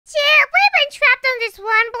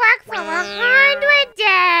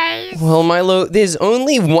Well, Milo, there's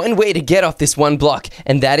only one way to get off this one block,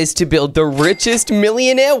 and that is to build the richest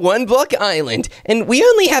millionaire one block island. And we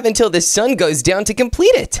only have until the sun goes down to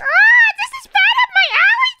complete it. This is right up my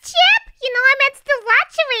alley, Chip. You know, I'm into the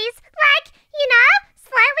luxuries, like,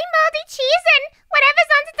 slightly moldy cheese and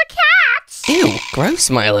whatever's under the couch. Ew, gross,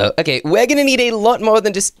 Milo. Okay, we're gonna need a lot more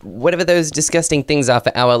than just whatever those disgusting things are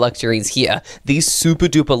for our luxuries here. These super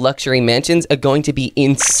duper luxury mansions are going to be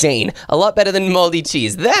insane. A lot better than moldy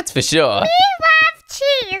cheese, that's for sure. Me love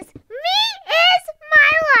cheese. Me is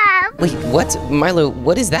Milo. Wait, what? Milo,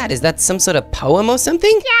 what is that? Is that some sort of poem or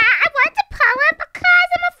something? Yeah, I want a poem because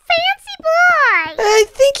I'm a fancy boy. I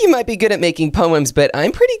think you might be good at making poems, but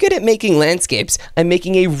I'm pretty good at making landscapes. I'm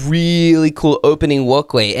making a really cool opening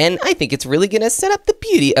walkway, and I think it's really gonna set up the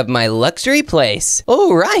beauty of my luxury place.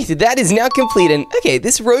 All right, that is now complete, and okay,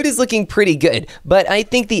 this road is looking pretty good, but I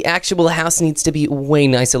think the actual house needs to be way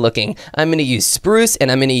nicer looking. I'm gonna use spruce,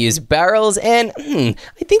 and I'm gonna use barrels, and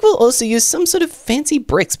I think we'll also use some sort of fancy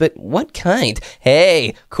bricks, but what kind?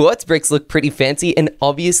 Hey, quartz bricks look pretty fancy, and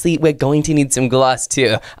obviously we're going to need some glass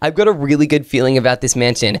too. I've got a really good feeling about this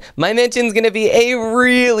mansion. My mansion's gonna be a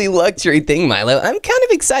really luxury thing, Milo. I'm kind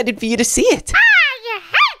of excited for you to see it. You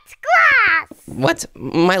hate glass. What?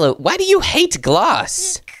 Milo, why do you hate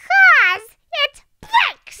glass? Because it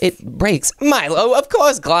breaks. It breaks. Milo, of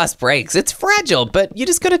course glass breaks. It's fragile, but you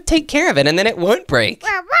just gotta take care of it and then it won't break.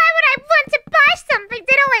 Well, why would I want to buy something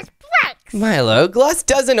that always breaks? Milo, glass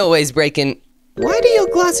doesn't always break, and why do your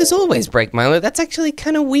glasses always break, Milo? That's actually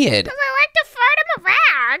kind of weird. Because I like to throw them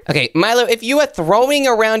around. Okay, Milo, if you are throwing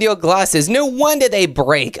around your glasses, no wonder they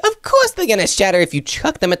break. Of course they're gonna shatter if you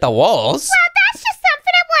chuck them at the walls. Well, that's just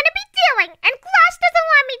something I want to be doing, and glass doesn't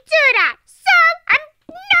let me do that. So, I'm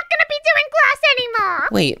not going to be doing glass anymore.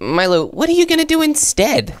 Wait, Milo, what are you gonna do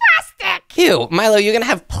instead? Plastic. Ew, Milo, you're gonna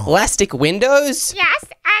have plastic windows? Yes,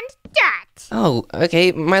 and dirt. Oh,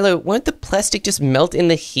 okay, Milo, won't the plastic just melt in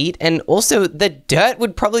the heat? And also, the dirt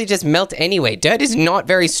would probably just melt anyway. Dirt is not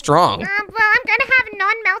very strong. Well, I'm going to have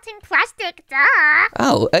non-melting plastic, duh.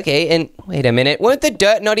 Oh, okay, and wait a minute. Won't the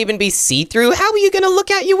dirt not even be see-through? How are you gonna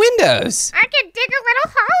look out your windows? I can dig a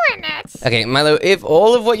little hole in it. Okay, Milo, if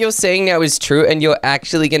all of what you're saying now is true and you're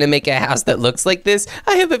actually gonna make a house that looks like this,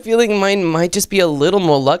 I have a feeling mine might just be a little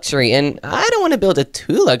more luxury, and I don't want to build a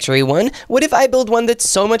too luxury one. What if I build one that's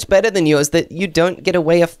so much better than yours that you don't get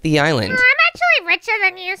away off the island? I'm actually richer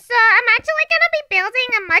than you, so I'm actually going to be building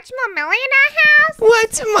a much more millionaire house.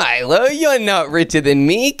 What, Milo? You're not richer than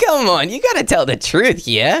me. Come on, you gotta tell the truth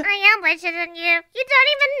here. I am richer than you. You don't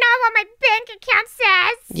even know what my bank account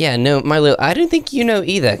says. Yeah, no, Milo, I don't think you know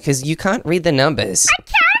either, because you can't read the numbers. I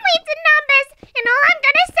can read the numbers, and all I'm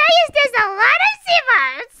going to say is there's a lot of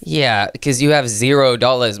zeros. Yeah, because you have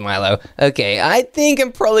 $0, Milo. Okay, I think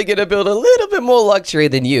I'm probably gonna build a little bit more luxury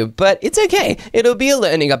than you, but it's okay. It'll be a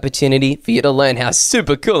learning opportunity for you to learn how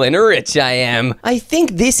super cool and rich I am. I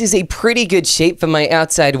think this is a pretty good shape for my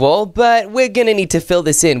outside wall, but we're gonna need to fill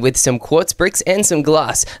this in with some quartz bricks and some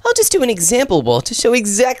glass. I'll just do an example wall to show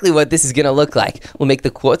exactly what this is gonna look like. We'll make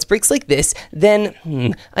the quartz bricks like this, then,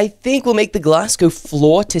 I think we'll make the glass go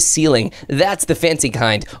floor to ceiling. That's the fancy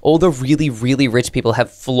kind. All the really, really rich people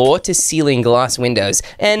have floor-to-ceiling glass windows,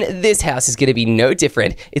 and this house is going to be no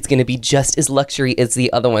different. It's going to be just as luxury as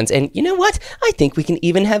the other ones, and you know what? I think we can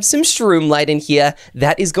even have some shroom light in here.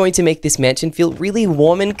 That is going to make this mansion feel really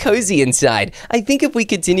warm and cozy inside. I think if we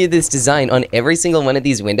continue this design on every single one of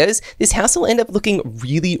these windows, this house will end up looking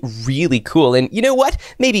really, really cool, and you know what?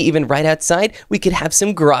 Maybe even right outside, we could have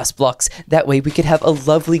some grass blocks. That way we could have a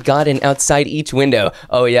lovely garden outside each window.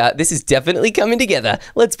 Oh yeah, this is definitely coming together.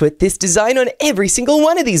 Let's put this design on every single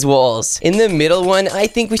one of these walls. In the middle one, I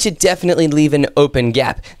think we should definitely leave an open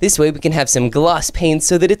gap. This way we can have some glass panes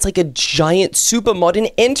so that it's like a giant super modern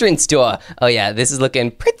entrance door. Oh yeah, this is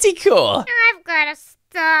looking pretty cool. I've got a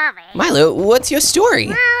story. Milo, what's your story?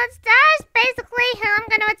 Well, it's just basically how I'm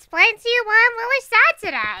going to explain to you why I'm really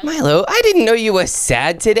sad today. Milo, I didn't know you were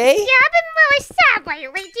sad today. Yeah, I've been really sad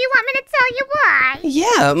lately. Do you want me to tell you why?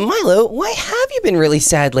 Yeah, Milo, why have you been really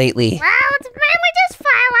sad lately? Well, it's mainly just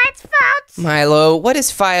Firelight's fault. Milo, what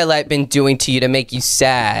has Firelight been doing to you to make you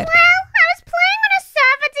sad? Well, I was playing on a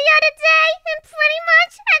server the other day, and pretty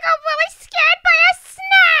much I got really scared by a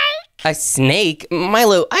snake. A snake?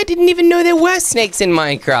 Milo, I didn't even know there were snakes in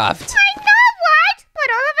Minecraft. I know, right? But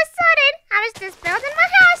all of a sudden, I was just building my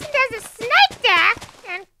house, and there's a snake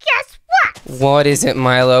there. And guess what? What is it,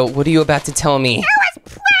 Milo? What are you about to tell me? It was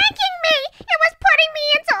pranking me. It was putting me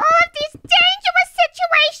into all of these dangerous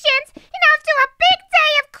situations. And after a big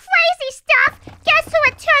day of crazy stuff, guess who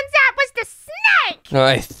it turns out was the snake?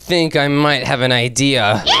 I think I might have an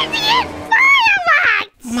idea. Idiot Firelight!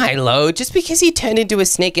 Milo, just because he turned into a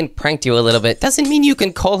snake and pranked you a little bit doesn't mean you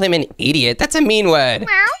can call him an idiot. That's a mean word. Well,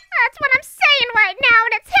 that's what I'm saying right now,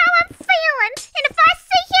 and it's how I'm feeling. And if I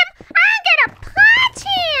see him, I'm gonna punch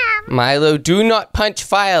him. Milo, do not punch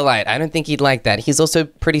Firelight. I don't think he'd like that. He's also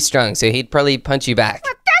pretty strong, so he'd probably punch you back.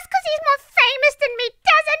 Well, just because he's more famous than me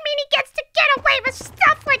doesn't mean he gets to get away with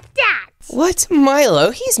stuff like that. What?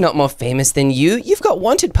 Milo, he's not more famous than you. You've got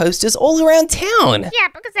wanted posters all around town. Yeah,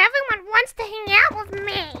 because everyone wants to hang out with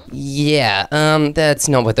me. Yeah, that's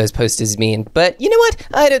not what those posters mean. But you know what?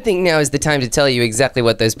 I don't think now is the time to tell you exactly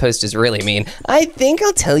what those posters really mean. I think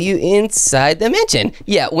I'll tell you inside the mansion.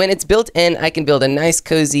 Yeah, when it's built and I can build a nice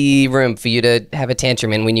cozy room for you to have a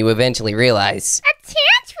tantrum in when you eventually realize. A tantrum?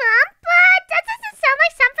 But that doesn't sound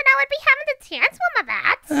like something I would be having to tantrum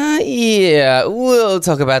about. Yeah, we'll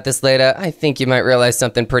talk about this later. I think you might realize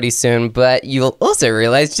something pretty soon, but you'll also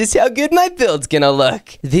realize just how good my build's gonna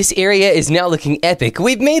look. This area is now looking epic.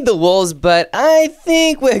 We've made the walls, but I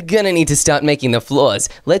think we're gonna need to start making the floors.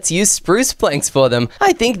 Let's use spruce planks for them.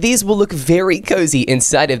 I think these will look very cozy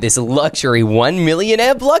inside of this luxury 1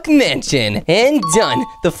 millionaire block mansion. And done.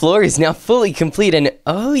 The floor is now fully complete, and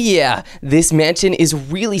oh yeah, this mansion is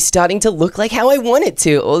really starting to look like how I want it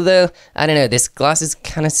to, although, I don't know, this glass is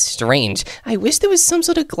kind of strange. I wish there was some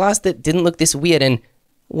sort of glass that didn't look this weird and...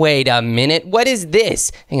 Wait a minute, what is this?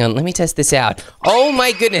 Hang on, let me test this out. Oh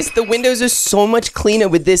my goodness, the windows are so much cleaner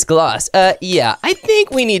with this glass. Yeah, I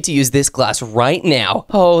think we need to use this glass right now.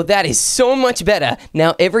 Oh, that is so much better.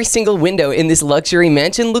 Now every single window in this luxury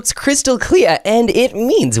mansion looks crystal clear, and it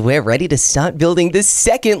means we're ready to start building the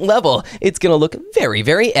second level. It's gonna look very,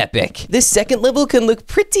 very epic. This second level can look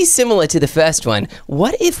pretty similar to the first one.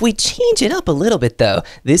 What if we change it up a little bit though?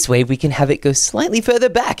 This way we can have it go slightly further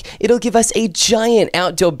back. It'll give us a giant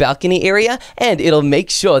outdoor balcony area, and it'll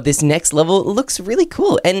make sure this next level looks really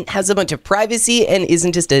cool and has a bunch of privacy and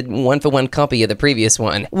isn't just a one-for-one copy of the previous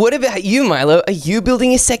one. What about you, Milo? Are you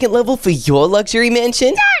building a second level for your luxury mansion?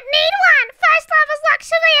 Don't need one. First level's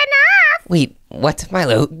luxury enough. Wait, what,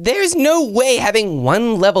 Milo? There's no way having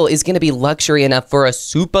one level is gonna be luxury enough for a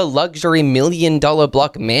super luxury $1 million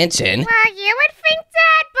block mansion. Well, you would think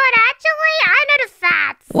that, but actually, I know the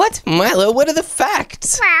facts. What? Milo, what are the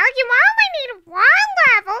facts? Well, you only need one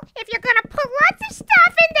level if you're gonna put lots of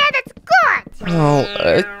stuff in there that's good.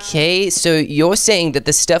 Oh, okay. So you're saying that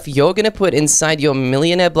the stuff you're gonna put inside your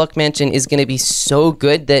millionaire block mansion is gonna be so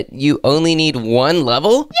good that you only need one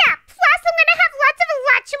level? Yeah, plus I'm gonna have lots of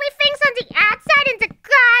luxury things on the outside in the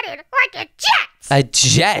garden, like a jet. A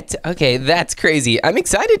jet? Okay, that's crazy. I'm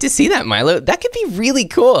excited to see that, Milo. That could be really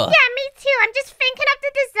cool. Yeah, me too. I'm just thinking of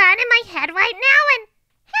the design in my head right now and...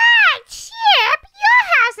 Hey, Chip! Your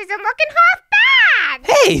house isn't looking half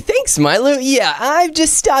bad! Hey, thanks, Milo. Yeah, I've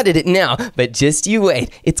just started it now, but just you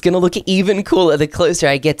wait. It's gonna look even cooler the closer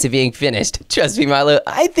I get to being finished. Trust me, Milo,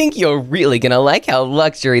 I think you're really gonna like how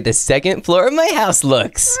luxury the second floor of my house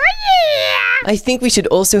looks. Oh, yeah! I think we should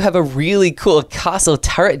also have a really cool castle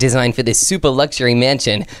turret design for this super luxury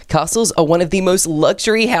mansion. Castles are one of the most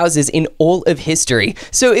luxury houses in all of history.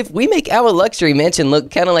 So if we make our luxury mansion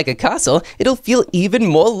look kind of like a castle, it'll feel even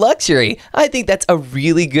more luxury. I think that's a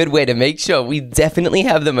really good way to make sure we definitely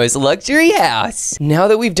have the most luxury house. Now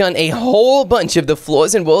that we've done a whole bunch of the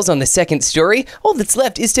floors and walls on the second story, all that's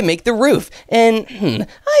left is to make the roof. And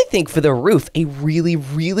I think for the roof, a really,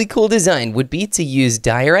 really cool design would be to use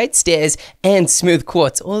diorite stairs and smooth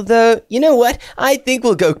quartz. Although, you know what? I think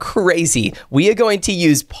we'll go crazy. We are going to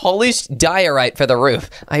use polished diorite for the roof.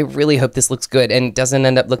 I really hope this looks good and doesn't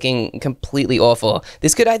end up looking completely awful.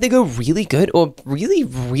 This could either go really good or really,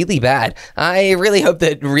 really bad. I really hope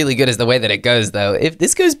that really good is the way that it goes, though. If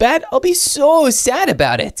this goes bad, I'll be so sad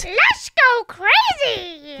about it. Let's go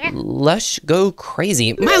crazy! Lush go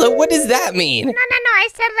crazy. Milo, what does that mean? No, I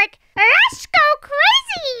said like, let's go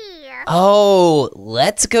crazy! Oh,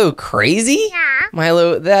 let's go crazy? Yeah.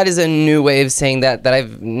 Milo, that is a new way of saying that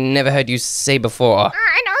I've never heard you say before. And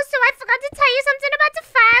also, I forgot to tell you something about the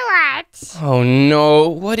Firelight. Oh no,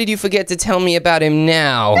 what did you forget to tell me about him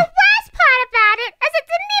now? The worst part about it is I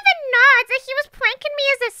didn't even know that he was pranking me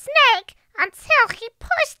as a snake until he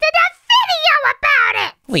posted a video about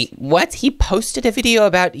it. Wait, what? He posted a video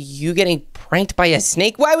about you getting pranked by a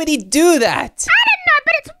snake? Why would he do that? I don't know,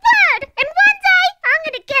 but it's weird. And one day,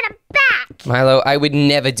 I'm gonna get him back. Milo, I would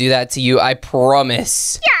never do that to you, I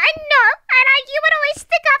promise. Yeah, I know. And you would always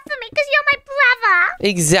stick up for me because you're my brother.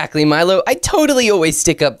 Exactly, Milo. I totally always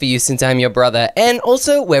stick up for you since I'm your brother. And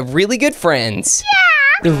also, we're really good friends.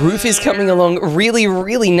 Yeah. The roof is coming along really,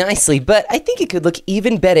 really nicely, but I think it could look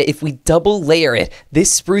even better if we double layer it.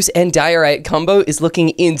 This spruce and diorite combo is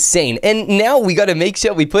looking insane, and now we gotta make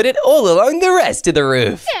sure we put it all along the rest of the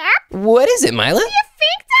roof. Yep. What is it, Milo? Do you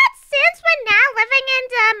think that since we're now living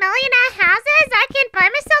in millionaire houses, I can buy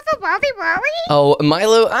myself a Wally Wally? Oh,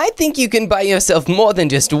 Milo, I think you can buy yourself more than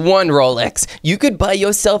just one Rolex. You could buy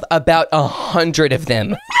yourself about 100 of them.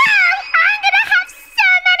 No! I'm gonna have so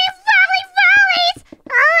many Wally Wallies!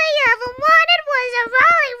 All I ever wanted was a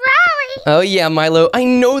Wally Wally. Oh yeah, Milo, I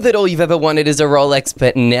know that all you've ever wanted is a Rolex,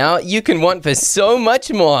 but now you can want for so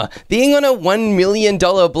much more. Being on a $1 million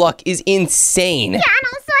block is insane. Yeah, and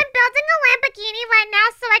also I'm building a Lamborghini right now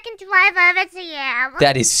so I can drive over to you.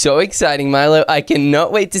 That is so exciting, Milo. I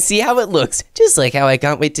cannot wait to see how it looks. Just like how I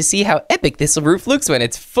can't wait to see how epic this roof looks when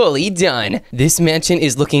it's fully done. This mansion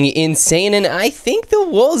is looking insane, and I think the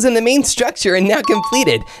walls and the main structure are now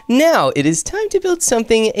completed. Now it is time to build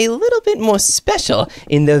something a little bit more special.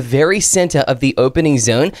 In the very center of the opening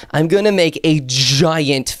zone, I'm going to make a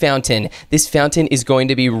giant fountain. This fountain is going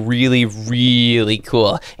to be really, really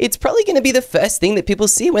cool. It's probably going to be the first thing that people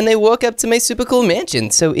see when they walk up to my super cool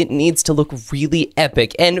mansion, so it needs to look really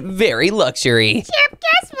epic and very luxury. Chip,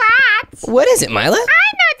 guess what? What is it, Milo? I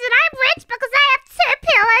know that I'm rich because I have 2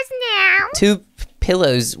 pillows now. 2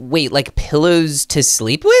 pillows? Wait, like pillows to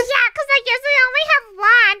sleep with? Yeah, because I usually only have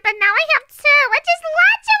 1, but now I have 2, which is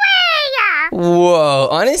luxury! Whoa,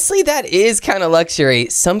 honestly, that is kind of luxury.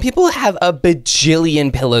 Some people have a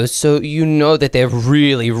bajillion pillows, so you know that they're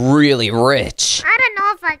really, really rich. I don't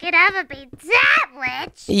know if I could ever be that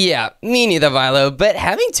rich. Yeah, me neither, Milo, but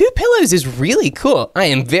having 2 pillows is really cool. I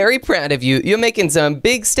am very proud of you. You're making some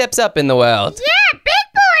big steps up in the world. Yeah,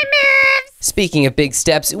 big boy moves! Speaking of big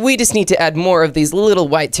steps, we just need to add more of these little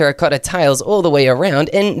white terracotta tiles all the way around,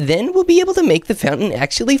 and then we'll be able to make the fountain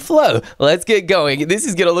actually flow. Let's get going. This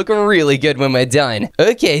is gonna look really good when we're done.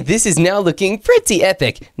 Okay, this is now looking pretty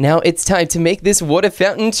epic. Now it's time to make this water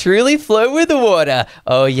fountain truly flow with the water.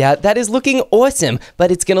 Oh yeah, that is looking awesome, but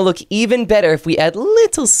it's gonna look even better if we add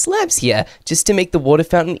little slabs here, just to make the water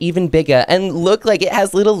fountain even bigger and look like it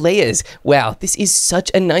has little layers. Wow, this is such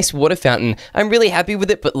a nice water fountain. I'm really happy with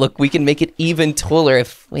it, but look, we can make it even taller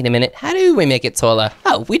if... Wait a minute, how do we make it taller?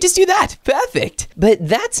 Oh, we just do that. Perfect. But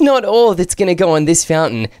that's not all that's gonna go on this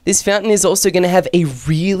fountain. This fountain is also gonna have a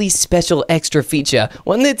really special extra feature,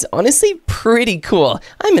 one that's honestly pretty cool.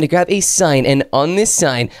 I'm gonna grab a sign, and on this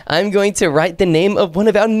sign, I'm going to write the name of one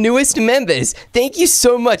of our newest members. Thank you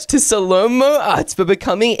so much to Salomo Arts for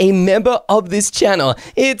becoming a member of this channel.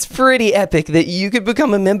 It's pretty epic that you could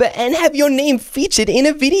become a member and have your name featured in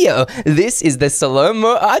a video. This is the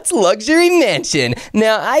Salomo Arts Luxury Mansion.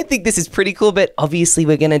 Now, I think this is pretty cool, but obviously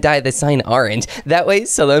we're gonna dye the sign orange. That way,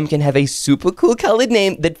 Salome can have a super cool colored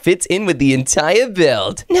name that fits in with the entire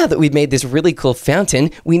build. Now that we've made this really cool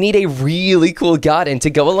fountain, we need a really cool garden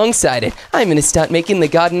to go alongside it. I'm gonna start making the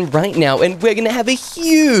garden right now, and we're gonna have a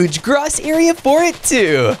huge grass area for it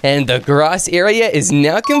too. And the grass area is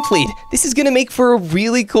now complete. This is gonna make for a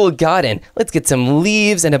really cool garden. Let's get some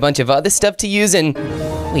leaves and a bunch of other stuff to use, and...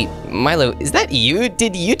 Wait, Milo, is that you?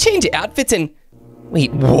 Did you change outfits and... Wait,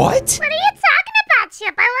 what? What are you talking about,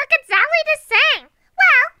 Chip? I look exactly the same.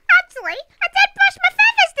 Well, actually, I did brush my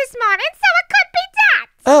feathers this morning, so it could be that.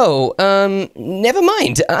 Oh, never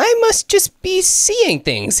mind. I must just be seeing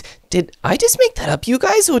things. Did I just make that up, you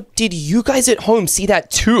guys, or did you guys at home see that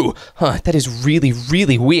too? Huh, that is really,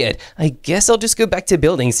 really weird. I guess I'll just go back to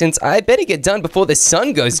building since I better get done before the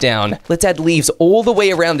sun goes down. Let's add leaves all the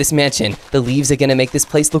way around this mansion. The leaves are gonna make this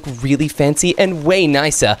place look really fancy and way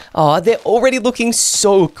nicer. Aw, they're already looking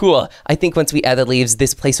so cool. I think once we add the leaves,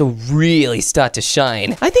 this place will really start to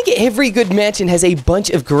shine. I think every good mansion has a bunch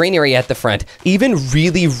of greenery at the front. Even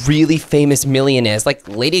really, really famous millionaires like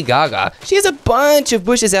Lady Gaga. She has a bunch of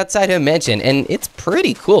bushes outside her mansion, and it's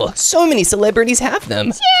pretty cool. So many celebrities have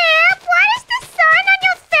them. Chip, what does the sign on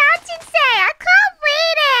your fountain say? I can't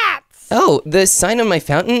read it. Oh, the sign on my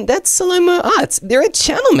fountain? That's Salomo Arts. They're a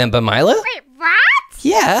channel member, Milo. Wait, what?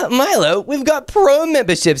 Yeah, Milo, we've got pro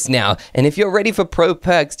memberships now, and if you're ready for pro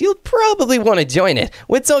perks, you'll probably want to join it.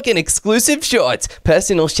 We're talking exclusive shorts,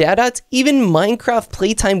 personal shoutouts, even Minecraft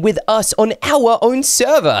playtime with us on our own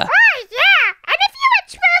server. Oh, yeah. And if you're a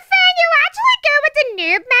true fan, you actually go with the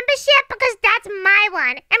noob membership because that's my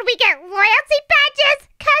one. And we get loyalty badges,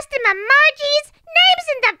 custom emojis, names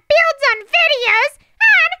in the builds on videos,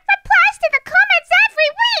 and replies to the comments every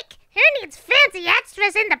week. Who needs fancy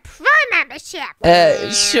extras in the pro membership?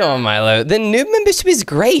 Sure, Milo. The noob membership is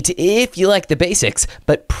great if you like the basics,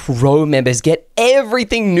 but pro members get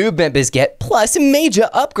everything noob members get, plus major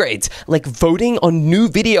upgrades, like voting on new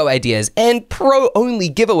video ideas and pro-only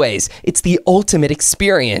giveaways. It's the ultimate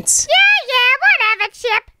experience. Yeah, whatever,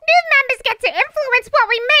 Chip. New members get to influence what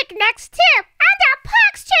we make next, too. And our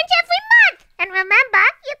perks change every month. And remember,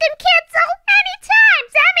 you can cancel anytime.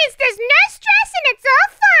 That means there's no stress and it's all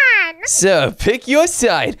fun. So, pick your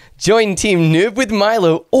side. Join Team Noob with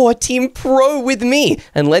Milo or Team Pro with me,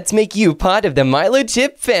 and let's make you part of the Milo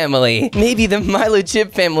Chip family. Maybe the Milo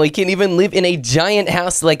Chip family can even live in a giant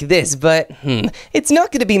house like this, but it's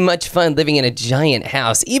not going to be much fun living in a giant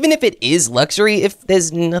house, even if it is luxury, if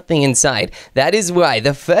there's nothing inside. That is why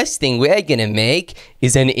the first thing we're going to make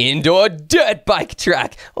is an indoor dirt bike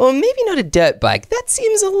track. Or maybe not a dirt bike, that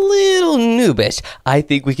seems a little noobish. I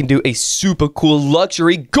think we can do a super cool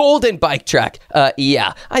luxury golden bike track.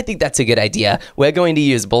 Yeah, I think that's a good idea. We're going to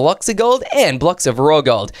use blocks of gold and blocks of raw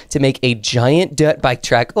gold to make a giant dirt bike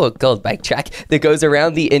track, or gold bike track, that goes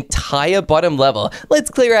around the entire bottom level.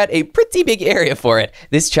 Let's clear out a pretty big area for it.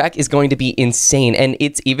 This track is going to be insane, and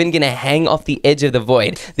it's even going to hang off the edge of the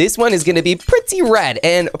void. This one is going to be pretty rad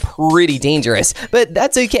and pretty dangerous, but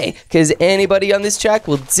that's okay, because anybody on this track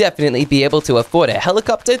will definitely be able to afford a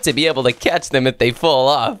helicopter to be able to catch them if they fall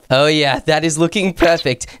off. Oh yeah, that is looking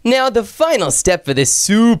perfect. Now, the final step for this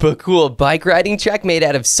super cool bike riding track made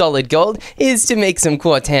out of solid gold is to make some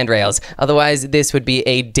quartz handrails. Otherwise, this would be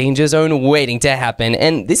a danger zone waiting to happen,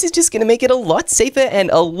 and this is just going to make it a lot safer and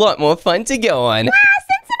a lot more fun to go on. Well,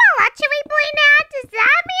 since I'm a luxury boy now, does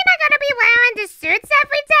that mean I gotta be wearing the suits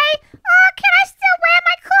every day? Or can I still wear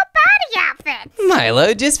my cool body outfits?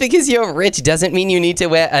 Milo, just because you're rich doesn't mean you need to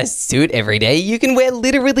wear a suit every day. You can wear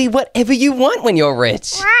literally whatever you want when you're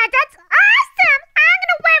rich. Wow, that's awesome! I'm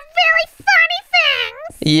gonna wear really funny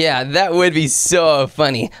things! Yeah, that would be so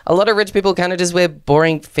funny. A lot of rich people kind of just wear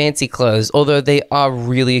boring, fancy clothes, although they are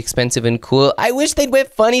really expensive and cool. I wish they'd wear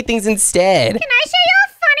funny things instead. Can I show you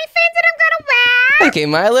all funny things that I'm gonna wear? Okay,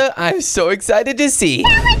 Milo, I'm so excited to see.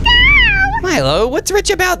 Here we go! Milo, what's rich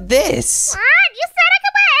about this? What? You said I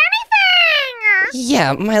could wear anything!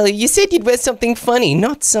 Yeah, Milo, you said you'd wear something funny,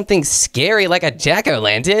 not something scary like a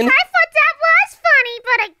jack-o'-lantern. I thought that was funny,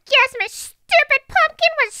 but I guess my stupid pumpkin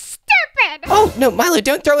was stupid! Oh, no, Milo,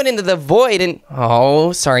 don't throw it into the void and...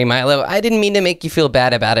 Oh, sorry, Milo. I didn't mean to make you feel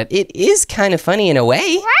bad about it. It is kind of funny in a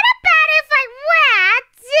way. What about if I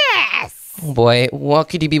wear this? Oh boy, what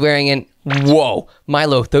could you be wearing in... Whoa,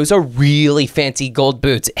 Milo, those are really fancy gold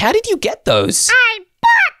boots. How did you get those? I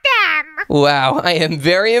bought them! Wow, I am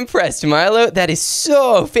very impressed, Milo. That is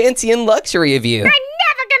so fancy and luxury of you. I'm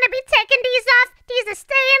never gonna be taking these off. These are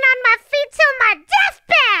staying on my feet till my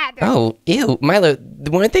deathbed! Oh, ew, Milo,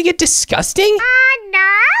 won't they get disgusting? No?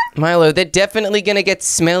 Milo, they're definitely gonna get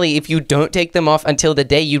smelly if you don't take them off until the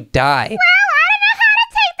day you die. Well, I don't know how to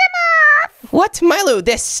take them off! What, Milo,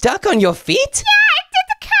 they're stuck on your feet? Yeah, it did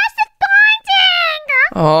the curse of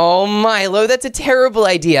binding! Oh, Milo, that's a terrible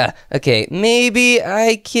idea. Okay, maybe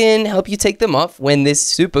I can help you take them off when this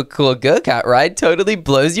super cool go-kart ride totally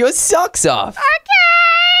blows your socks off.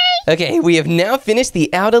 Okay, we have now finished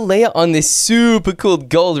the outer layer on this super cool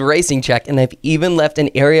gold racing track, and I've even left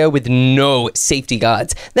an area with no safety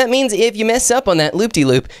guards. That means if you mess up on that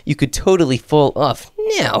loop-de-loop, you could totally fall off.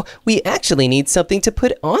 Now, we actually need something to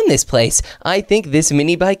put on this place. I think this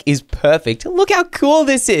mini bike is perfect. Look how cool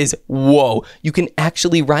this is. Whoa, you can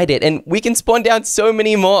actually ride it, and we can spawn down so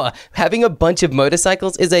many more. Having a bunch of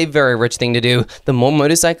motorcycles is a very rich thing to do. The more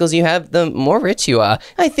motorcycles you have, the more rich you are.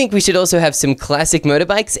 I think we should also have some classic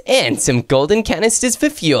motorbikes and some golden canisters for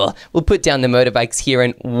fuel. We'll put down the motorbikes here,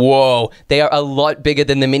 and whoa, they are a lot bigger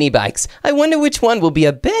than the mini bikes. I wonder which one will be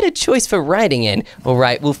a better choice for riding in. All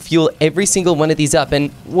right, we'll fuel every single one of these up, and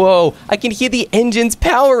whoa, I can hear the engines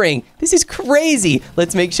powering. This is crazy.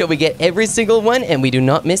 Let's make sure we get every single one and we do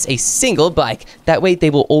not miss a single bike. That way they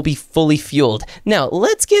will all be fully fueled. Now,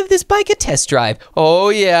 let's give this bike a test drive. Oh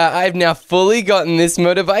yeah, I've now fully gotten this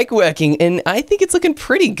motorbike working, and I think it's looking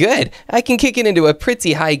pretty good. I can kick it into a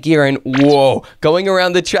pretty high gear, and whoa, going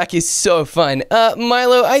around the track is so fun.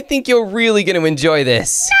 Milo, I think you're really gonna enjoy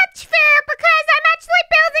this. Not true, because I'm actually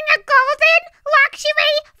building a golden,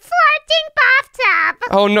 luxury, floating bathtub.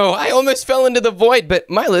 Oh no, I almost fell into the void, but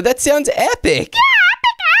Milo, that sounds epic. Epic!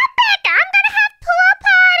 I'm gonna have pool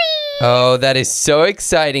party! Oh, that is so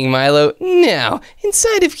exciting, Milo. Now,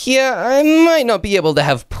 inside of here, I might not be able to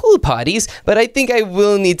have pool pool parties, but I think I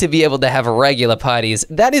will need to be able to have regular parties.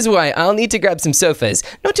 That is why I'll need to grab some sofas.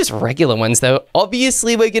 Not just regular ones though.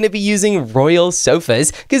 Obviously we're going to be using royal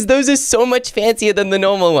sofas because those are so much fancier than the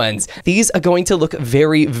normal ones. These are going to look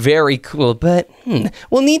very, very cool, but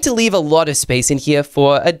we'll need to leave a lot of space in here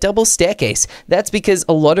for a double staircase. That's because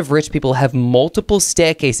a lot of rich people have multiple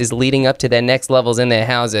staircases leading up to their next levels in their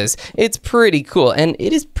houses. It's pretty cool and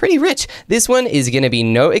it is pretty rich. This one is going to be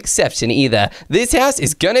no exception either. This house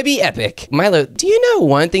is going to be epic. Milo, do you know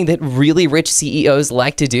one thing that really rich CEOs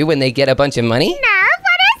like to do when they get a bunch of money? No,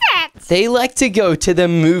 what is it? They like to go to the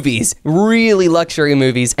movies, really luxury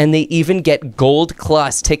movies, and they even get gold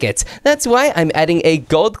class tickets. That's why I'm adding a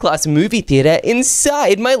gold class movie theater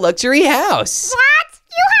inside my luxury house. What?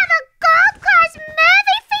 You have a gold class movie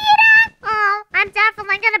theater? Oh, I'm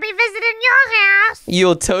definitely gonna be visiting your house.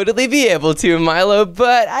 You'll totally be able to, Milo,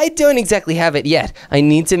 but I don't exactly have it yet. I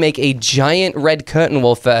need to make a giant red curtain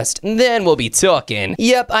wall first, then we'll be talking.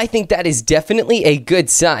 Yep, I think that is definitely a good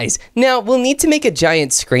size. Now, we'll need to make a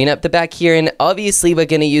giant screen up the back here, and obviously we're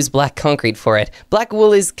gonna use black concrete for it. Black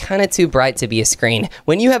wool is kinda too bright to be a screen.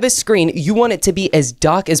 When you have a screen, you want it to be as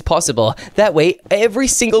dark as possible. That way, every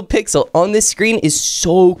single pixel on this screen is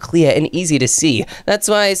so clear and easy to see. That's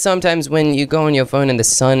why sometimes when you go on your phone in the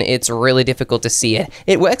sun, it's really difficult to see it.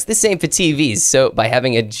 It works the same for TVs, so by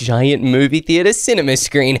having a giant movie theater cinema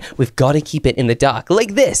screen, we've got to keep it in the dark,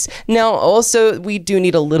 like this. Now, also, we do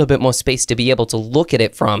need a little bit more space to be able to look at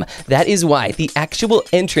it from. That is why the actual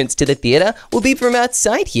entrance to the theater will be from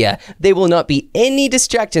outside here. There will not be any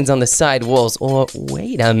distractions on the side walls. Or,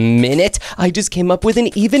 wait a minute, I just came up with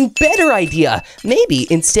an even better idea. Maybe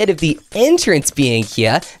instead of the entrance being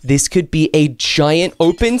here, this could be a giant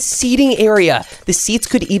open seating area. The seats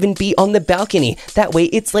could even be on the balcony. That way,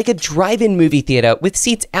 it's like a drive-in movie theater with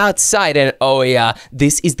seats outside, and oh yeah,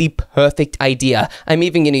 this is the perfect idea. I'm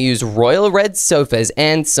even going to use royal red sofas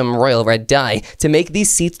and some royal red dye to make these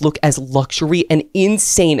seats look as luxury and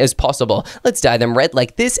insane as possible. Let's dye them red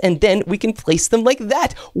like this, and then we can place them like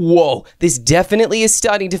that. Whoa, this definitely is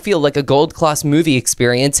starting to feel like a gold-class movie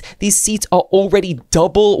experience. These seats are already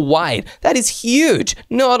double wide. That is huge.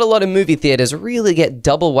 Not a lot of movie theaters really get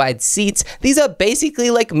double wide seats. These are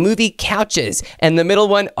basically like movie couches. And the middle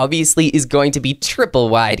one obviously is going to be triple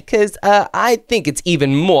wide because I think it's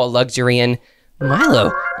even more luxury. And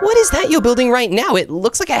Milo, what is that you're building right now? It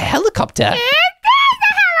looks like a helicopter. It is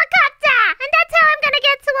a helicopter! And that's how I'm gonna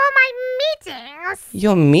get to all my meetings.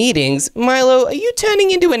 Your meetings? Milo, are you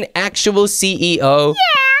turning into an actual CEO?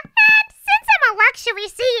 Yeah, and since I'm a luxury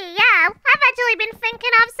CEO, I've actually been thinking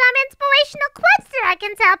of some inspirational quotes that I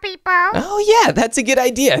can tell people. Oh yeah, that's a good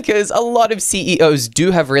idea, because a lot of CEOs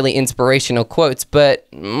do have really inspirational quotes,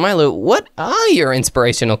 but Milo, what are your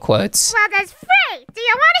inspirational quotes? Well, there's three. Do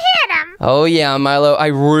you want to hear them? Oh yeah, Milo, I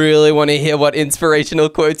really want to hear what inspirational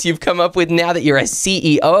quotes you've come up with now that you're a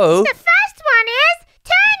CEO. The first one is,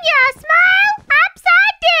 turn your smile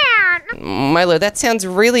upside down. Milo, that sounds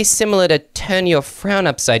really similar to turn your frown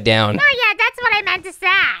upside down. Oh yeah, that's what I meant to say.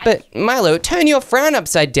 But Milo, turn your frown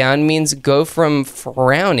upside down means go from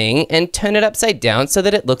frowning and turn it upside down so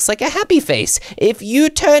that it looks like a happy face. If you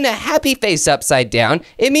turn a happy face upside down,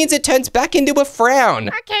 it means it turns back into a frown.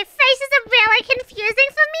 Okay, faces are really confusing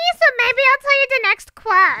for me, so maybe I'll tell you the next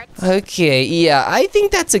quote. Okay, yeah, I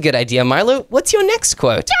think that's a good idea, Milo. What's your next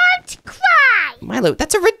quote? Don't cry! Milo,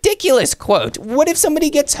 that's a ridiculous quote. What if somebody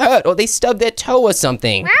gets hurt or they stub their toe or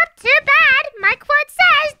something? Well, too bad. My quote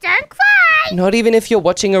says, don't cry. Not even if you're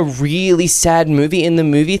watching a really sad movie in the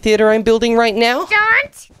movie theater I'm building right now?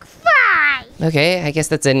 Don't cry. Okay, I guess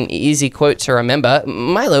that's an easy quote to remember.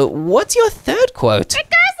 Milo, what's your third quote? It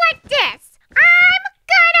goes like this. I'm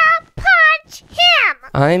gonna punch him.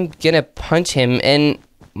 I'm gonna punch him, and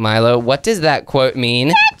Milo, what does that quote mean?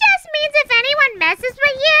 It just means if anyone messes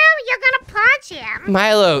with you, you're gonna punch him.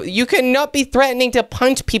 Milo, you cannot be threatening to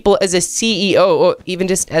punch people as a CEO or even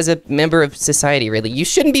just as a member of society, really. You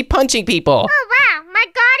shouldn't be punching people. Oh wow, my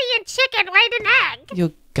guardian chicken laid an egg.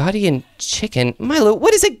 Your guardian chicken? Milo,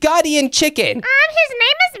 what is a guardian chicken? His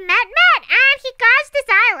name is Met, and he guards this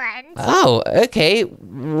island. Oh, okay.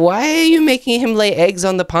 Why are you making him lay eggs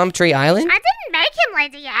on the palm tree island? I didn't make him lay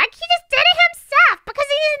the egg, he just did it himself because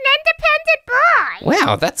he's an independent boy.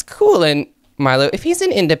 Wow, that's cool. And Milo, if he's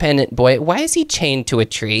an independent boy, why is he chained to a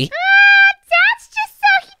tree? That's just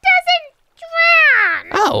so he doesn't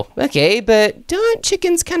drown. Oh, okay, but don't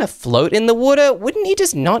chickens kind of float in the water? Wouldn't he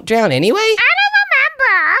just not drown anyway? I don't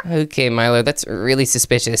remember. Okay, Milo, that's really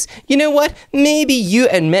suspicious. You know what? Maybe you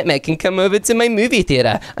and Met can come over to my movie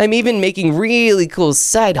theater. I'm even making really cool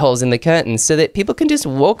side holes in the curtains so that people can just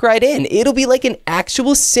walk right in. It'll be like an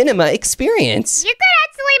actual cinema experience. You could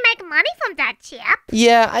add easily make money from that, Chip.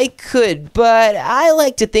 Yeah, I could, but I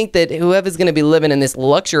like to think that whoever's gonna be living in this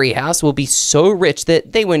luxury house will be so rich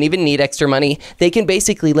that they won't even need extra money. They can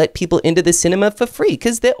basically let people into the cinema for free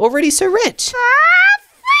because they're already so rich.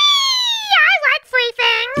 Free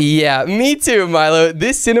things. Yeah, me too, Milo.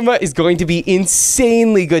 This cinema is going to be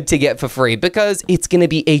insanely good to get for free because it's going to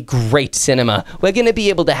be a great cinema. We're going to be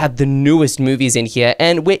able to have the newest movies in here,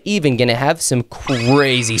 and we're even going to have some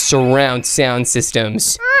crazy surround sound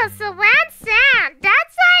systems. Oh, surround sound.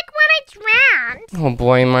 That's like when I drowned. Oh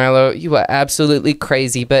boy, Milo, you are absolutely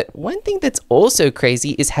crazy, but one thing that's also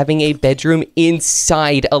crazy is having a bedroom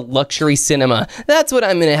inside a luxury cinema. That's what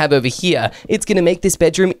I'm going to have over here. It's going to make this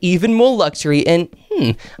bedroom even more luxury, and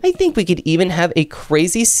I think we could even have a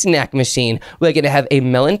crazy snack machine. We're going to have a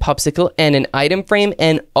melon popsicle and an item frame,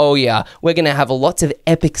 and oh yeah, we're going to have lots of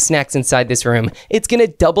epic snacks inside this room. It's going to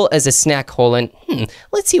double as a snack hall, and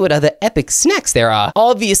let's see what other epic snacks there are.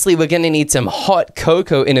 Obviously, we're going to need some hot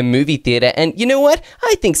cocoa in a movie theater, and you know what?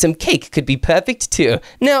 I think some cake could be perfect too.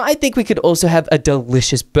 Now, I think we could also have a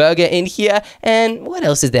delicious burger in here, and what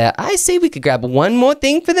else is there? I say we could grab one more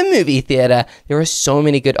thing for the movie theater. There are so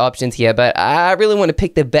many good options here, but I really want to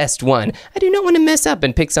pick the best one. I do not want to mess up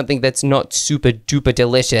and pick something that's not super duper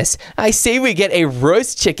delicious. I say we get a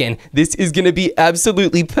roast chicken. This is going to be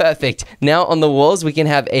absolutely perfect. Now on the walls, we can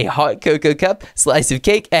have a hot cocoa cup, slice of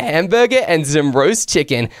cake, a hamburger, and some roast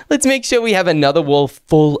chicken. Let's make sure we have another wall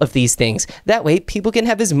full of these things. That way, people can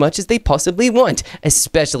have as much as they possibly want,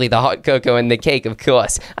 especially the hot cocoa and the cake, of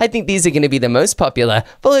course. I think these are going to be the most popular,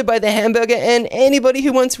 followed by the hamburger and anybody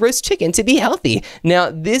who wants roast chicken to be healthy. Now,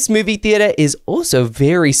 this movie theater is also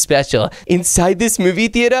very special. Inside this movie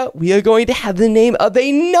theater, we are going to have the name of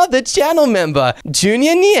another channel member,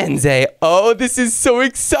 Junior Nienze. Oh, this is so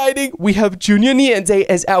exciting. We have Junior Nienze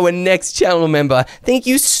as our next channel member. Thank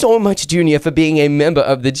you so much, Junior, for being a member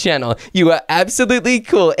of the channel. You are absolutely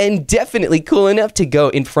cool and definitely cool enough to go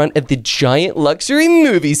in front of the giant luxury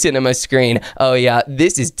movie cinema screen. Oh yeah,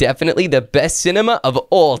 this is definitely the best cinema of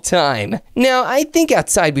all time. Now, I think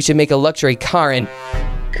outside we should make a luxury car and...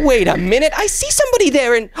 Wait a minute, I see somebody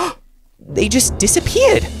there and they just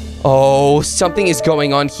disappeared. Oh, something is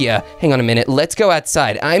going on here. Hang on a minute, let's go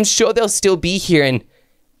outside. I'm sure they'll still be here and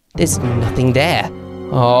there's nothing there.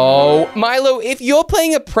 Oh, Milo, if you're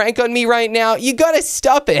playing a prank on me right now, you gotta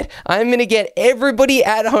stop it. I'm gonna get everybody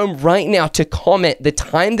at home right now to comment the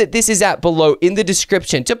time that this is at below in the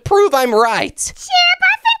description to prove I'm right. Chip,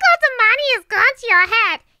 I think all the money has gone to your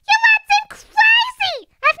head. You let them crazy.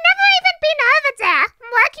 I've never even been over there.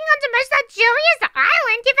 I'm working on the most luxurious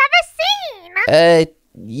island you've ever seen.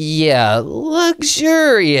 Yeah,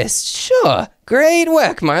 luxurious, sure. Great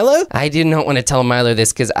work, Milo. I did not want to tell Milo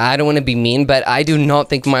this because I don't want to be mean, but I do not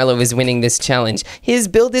think Milo is winning this challenge. His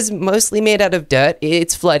build is mostly made out of dirt.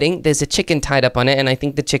 It's flooding. There's a chicken tied up on it, and I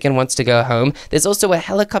think the chicken wants to go home. There's also a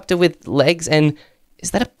helicopter with legs, and...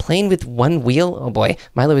 is that a plane with one wheel? Oh boy,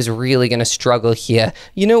 Milo is really gonna struggle here.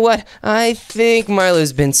 You know what? I think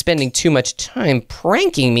Milo's been spending too much time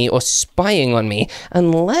pranking me or spying on me.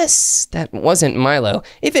 Unless that wasn't Milo.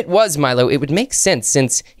 If it was Milo, it would make sense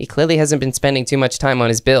since he clearly hasn't been spending too much time on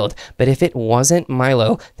his build. But if it wasn't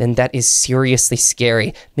Milo, then that is seriously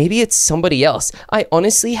scary. Maybe it's somebody else. I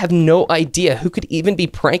honestly have no idea who could even be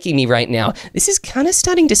pranking me right now. This is kind of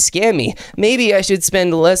starting to scare me. Maybe I should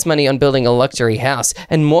spend less money on building a luxury house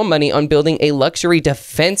and more money on building a luxury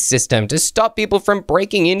defense system to stop people from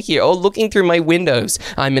breaking in here or looking through my windows.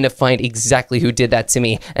 I'm gonna find exactly who did that to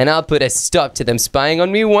me, and I'll put a stop to them spying on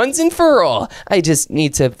me once and for all. I just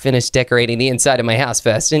need to finish decorating the inside of my house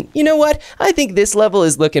first, and you know what? I think this level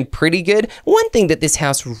is looking pretty good. One thing that this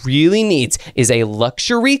house really needs is a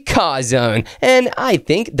luxury car zone, and I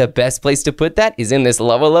think the best place to put that is in this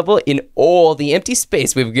level in all the empty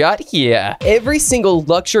space we've got here. Every single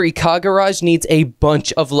luxury car garage needs a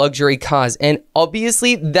bunch of luxury cars, and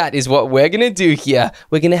obviously that is what we're gonna do here.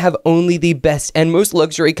 We're gonna have only the best and most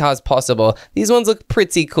luxury cars possible. These ones look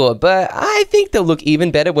pretty cool, but I think they'll look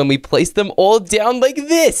even better when we place them all down like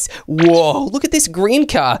this. Whoa, look at this green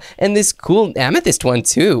car and this cool amethyst one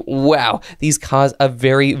too. Wow, these cars are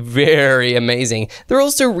very, very amazing. They're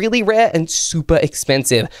also really rare and super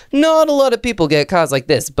expensive. Not a lot of people get cars like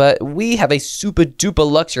this, but we have a super duper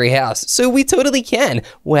luxury house, so we totally can.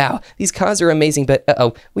 Wow, these cars are amazing,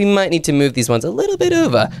 but we might need to move these ones a little bit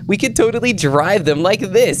over. We could totally drive them like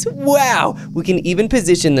this. Wow! We can even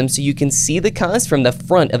position them so you can see the cars from the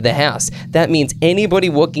front of the house. That means anybody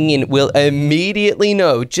walking in will immediately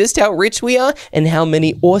know just how rich we are and how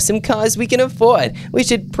many awesome cars we can afford. We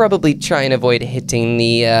should probably try and avoid hitting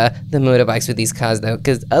the motorbikes with these cars though,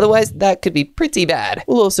 because otherwise that could be pretty bad.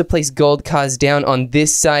 We'll also place gold cars down on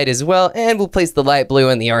this side as well, and we'll place the light blue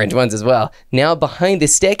and the orange ones as well. Now behind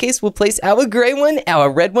this staircase, we'll place our gray one,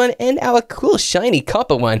 our red one, and our cool shiny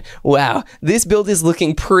copper one. Wow, this build is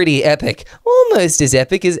looking pretty epic. Almost as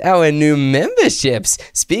epic as our new memberships.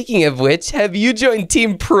 Speaking of which, have you joined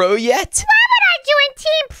Team Pro yet? Why would I join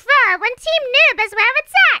Team Pro when Team Noob is where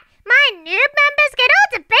it's at? My noob members get all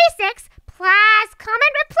the basics, plus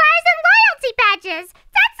comment replies and loyalty badges.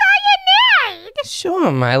 That's all you need!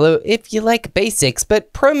 Sure, Milo, if you like basics,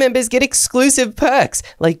 but Pro members get exclusive perks,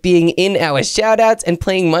 like being in our shoutouts and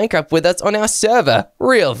playing Minecraft with us on our server.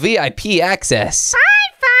 Real VIP access.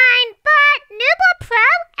 Fine, but noob or pro,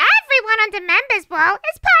 everyone on the members wall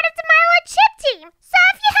is part of the Milo and Chip team. So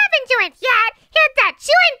if you haven't joined yet, hit that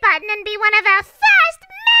join button and be one of our first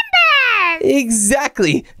members!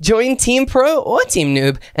 Exactly! Join Team Pro or Team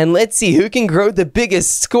Noob, and let's see who can grow the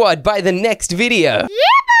biggest squad by the next video. Yeah, boy!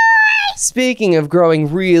 Speaking of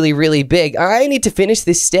growing really, really big, I need to finish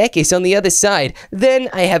this staircase on the other side. Then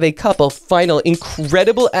I have a couple final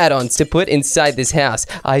incredible add-ons to put inside this house.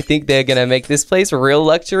 I think they're gonna make this place real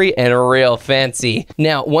luxury and real fancy.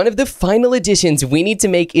 Now, one of the final additions we need to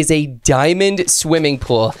make is a diamond swimming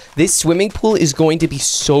pool. This swimming pool is going to be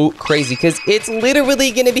so crazy because it's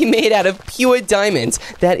literally gonna be made out of pure diamonds.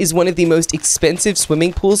 That is one of the most expensive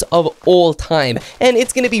swimming pools of all time, and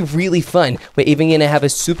it's gonna be really fun. We're even gonna have a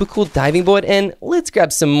super cool diving board, and let's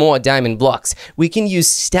grab some more diamond blocks. We can use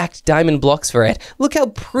stacked diamond blocks for it. Look how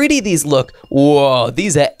pretty these look. Whoa,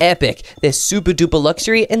 these are epic. They're super duper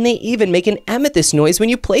luxury, and they even make an amethyst noise when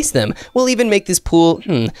you place them. We'll even make this pool,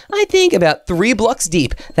 I think about 3 blocks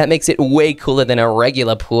deep. That makes it way cooler than a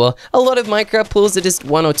regular pool. A lot of Minecraft pools are just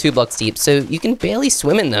 1 or 2 blocks deep, so you can barely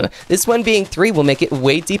swim in them. This one being 3 will make it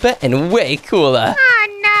way deeper and way cooler. Oh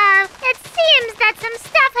no, it seems that some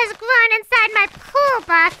stuff has grown inside my pool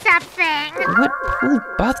bathtub thing. What pool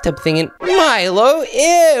bathtub thing in Milo?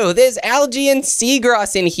 Ew, there's algae and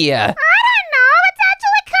seagrass in here. I don't know, it's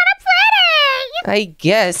actually kind of pretty. I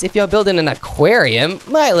guess if you're building an aquarium,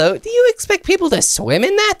 Milo, do you expect people to swim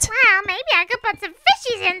in that? Well, maybe I could put some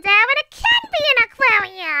fishies in there and it can be an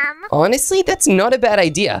aquarium. Honestly, that's not a bad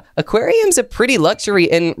idea. Aquariums are pretty luxury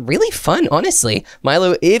and really fun, honestly.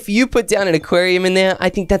 Milo, if you put down an aquarium in there, I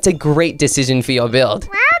think that's a great decision for your build.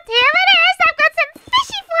 Well, there it is. I've got some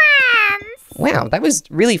fishy friends. Wow, that was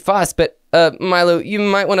really fast, but Milo, you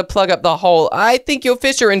might want to plug up the hole. I think your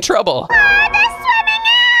fish are in trouble. Oh, they're swimming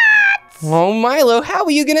out. Oh, Milo, how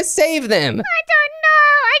are you gonna save them? I don't know.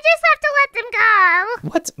 I just have to let them go.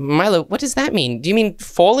 What? Milo, what does that mean? Do you mean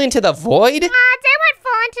fall into the void? They won't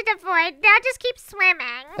fall into the void. They'll just keep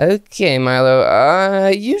swimming. Okay, Milo,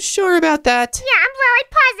 you sure about that? Yeah, I'm really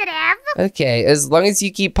positive. Okay, as long as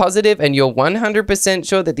you keep positive and you're 100%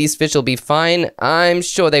 sure that these fish will be fine, I'm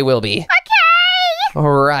sure they will be. Okay.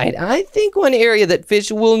 Alright, I think one area that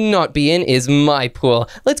fish will not be in is my pool.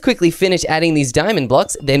 Let's quickly finish adding these diamond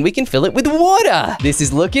blocks, then we can fill it with water. This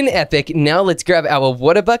is looking epic. Now let's grab our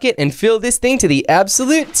water bucket and fill this thing to the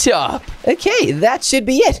absolute top. Okay, that should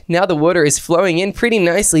be it. Now the water is flowing in pretty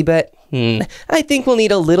nicely, but I think we'll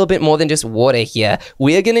need a little bit more than just water here.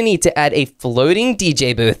 We're gonna need to add a floating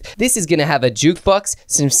DJ booth. This is gonna have a jukebox,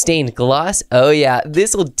 some stained glass. Oh yeah,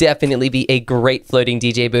 this will definitely be a great floating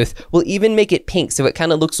DJ booth. We'll even make it pink so it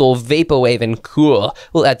kind of looks all vaporwave and cool.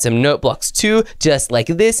 We'll add some note blocks too, just like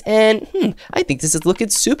this, and I think this is looking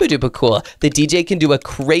super duper cool. The DJ can do a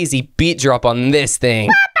crazy beat drop on this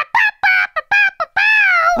thing.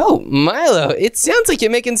 Oh, Milo, it sounds like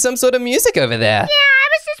you're making some sort of music over there. Yeah, I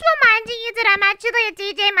was just reminding you that I'm actually a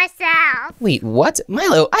DJ myself. Wait, what?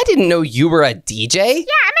 Milo, I didn't know you were a DJ?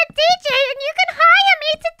 Yeah, I'm a DJ and you can hire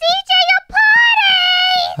me to DJ your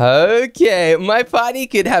party. Okay, my party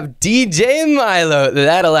could have DJ Milo.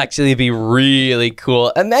 That'll actually be really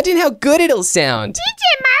cool. Imagine how good it'll sound.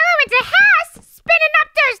 DJ Milo in the house, spinning up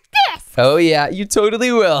those discs. Oh yeah, you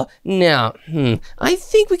totally will. Now, I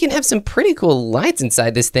think we can have some pretty cool lights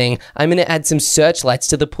inside this thing. I'm gonna add some searchlights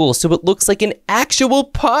to the pool so it looks like an actual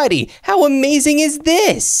party. How amazing is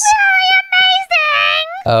this? Really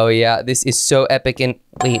amazing. Oh yeah, this is so epic. And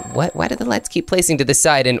wait, what? Why do the lights keep placing to the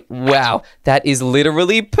side? And wow, that is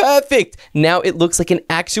literally perfect. Now it looks like an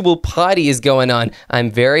actual party is going on.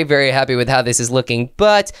 I'm very, very happy with how this is looking,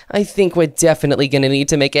 but I think we're definitely gonna need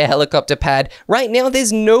to make a helicopter pad. Right now,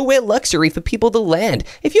 there's nowhere luxury for people to land.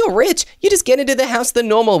 If you're rich, you just get into the house the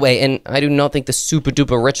normal way, and I do not think the super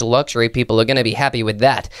duper rich luxury people are gonna be happy with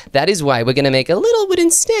that. That is why we're gonna make a little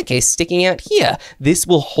wooden staircase sticking out here. This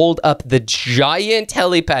will hold up the giant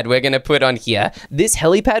helipad we're gonna put on here. This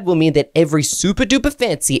helipad will mean that every super duper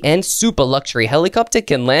fancy and super luxury helicopter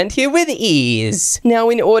can land here with ease. Now,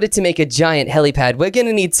 in order to make a giant helipad, we're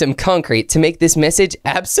gonna need some concrete to make this message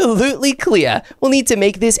absolutely clear. We'll need to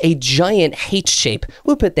make this a giant H shape.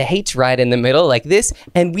 We'll put the H right in the middle like this,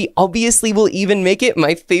 and we obviously will even make it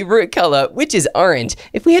my favorite color, which is orange.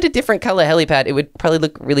 If we had a different color helipad, it would probably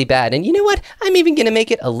look really bad. And you know what? I'm even gonna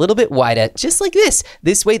make it a little bit wider, just like this.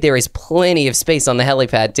 This way there is plenty of space on the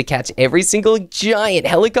helipad to catch every single giant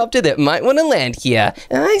helicopter that might want to land here.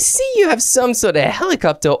 I see you have some sort of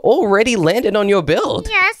helicopter already landed on your build.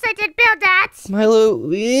 Yes, I did build that.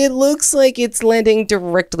 Milo, it looks like it's landing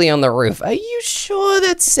directly on the roof. Are you sure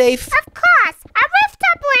that's safe? Of course. A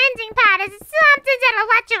rooftop landing pad is something that a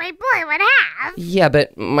luxury boy would have. Yeah,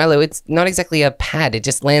 but Milo, it's not exactly a pad. It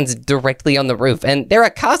just lands directly on the roof, and there are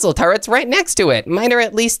castle turrets right next to it. Mine are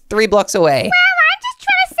at least 3 blocks away. Well, I'm just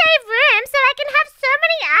trying to save room so I can have so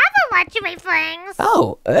many other luxury things.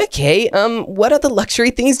 Oh, okay. What other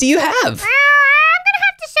luxury things do you have? Well, I'm gonna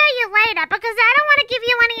have to show you later because I don't want to give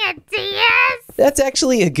you any ideas. That's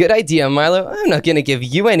actually a good idea, Milo. I'm not gonna give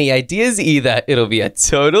you any ideas either. It'll be a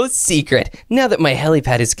total secret. Now that my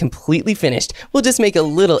helipad is completely finished, we'll just make a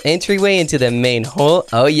little entryway into the main hall.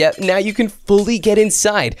 Oh, yep, now you can fully get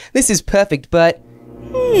inside. This is perfect, but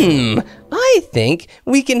I think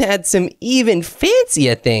we can add some even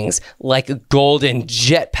fancier things, like golden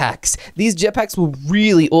jetpacks. These jetpacks will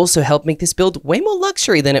really also help make this build way more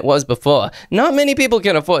luxury than it was before. Not many people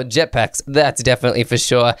can afford jetpacks, that's definitely for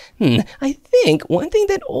sure. I think one thing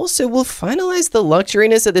that also will finalize the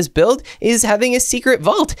luxuriness of this build is having a secret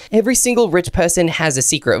vault. Every single rich person has a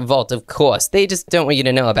secret vault, of course. They just don't want you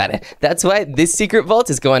to know about it. That's why this secret vault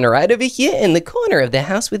is going right over here in the corner of the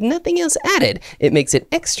house with nothing else added. It makes it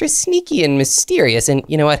extra sneaky and mysterious, and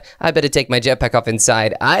you know what? I better take my jetpack off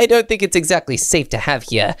inside. I don't think it's exactly safe to have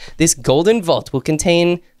here. This golden vault will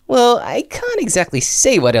contain, well, I can't exactly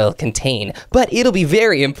say what it'll contain, but it'll be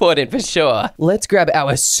very important for sure. Let's grab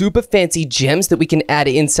our super fancy gems that we can add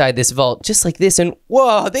inside this vault, just like this, and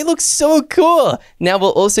whoa, they look so cool! Now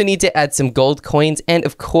we'll also need to add some gold coins and,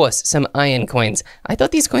 of course, some iron coins. I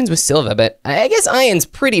thought these coins were silver, but I guess iron's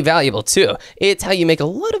pretty valuable too. It's how you make a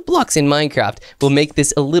lot of blocks in Minecraft. We'll make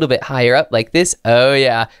this a little bit higher up like this. Oh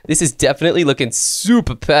yeah, this is definitely looking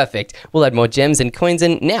super perfect. We'll add more gems and coins,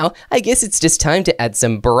 and now I guess it's just time to add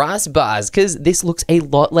some brass bars, because this looks a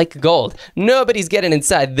lot like gold. Nobody's getting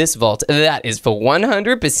inside this vault. That is for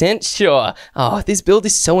 100% sure. Oh, this build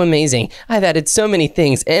is so amazing. I've added so many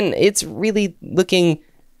things, and it's really looking...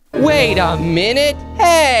 Wait a minute.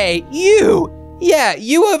 Hey, you! Yeah,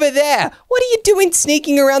 you over there. What are you doing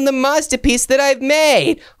sneaking around the masterpiece that I've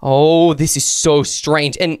made? Oh, this is so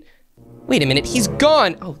strange. And wait a minute, he's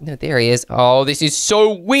gone. Oh, no, there he is. Oh, this is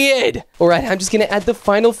so weird. All right, I'm just gonna add the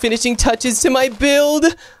final finishing touches to my build.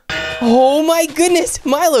 Oh my goodness,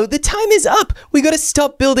 Milo, the time is up. We gotta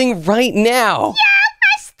stop building right now.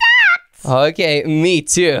 Yeah, I stopped. Okay, me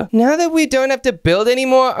too. Now that we don't have to build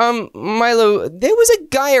anymore, Milo, there was a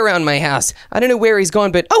guy around my house. I don't know where he's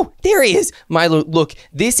gone, but oh, there he is. Milo, look,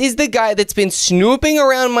 this is the guy that's been snooping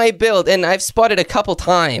around my build, and I've spotted a couple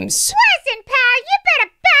times. Listen, pal, you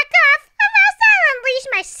better back off, or else I'll unleash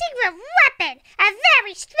my secret weapon, a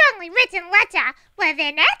very strongly written letter with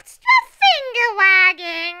an extra finger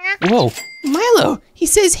wagging. Whoa, Milo, he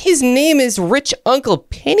says his name is Rich Uncle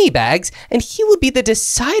Pennybags, and he will be the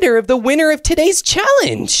decider of the winner of today's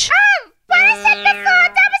challenge. Oh, what I said before,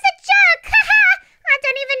 that was a joke, haha. I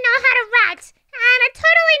don't even know how to write, and I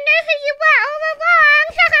totally knew who you were all along,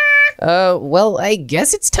 haha. Well, I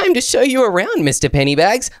guess it's time to show you around, Mr.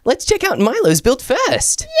 Pennybags. Let's check out Milo's build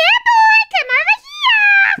first. Yeah, boy, come over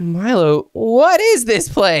here. Milo, what is this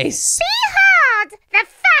place? Behold, the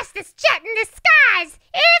fastest jet in the skies,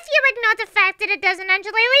 if you ignore the fact that it doesn't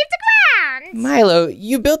actually leave the ground. Milo,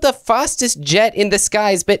 you built the fastest jet in the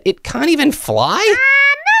skies, but it can't even fly?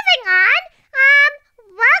 Moving on.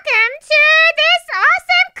 Welcome to this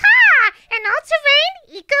awesome car. An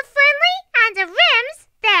all-terrain, eco-friendly, and the rims,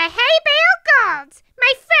 they're hay bale gold.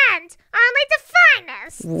 My friend, only the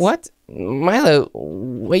finest. What? Milo,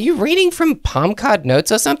 were you reading from palm card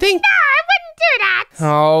notes or something? No, I wouldn't do that.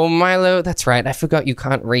 Oh, Milo, that's right. I forgot you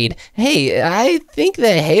can't read. Hey, I think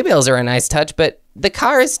the hay bales are a nice touch, but the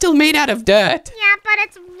car is still made out of dirt. Yeah, but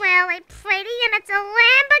it's really pretty and it's a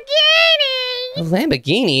Lamborghini. A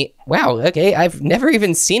Lamborghini? Wow, okay. I've never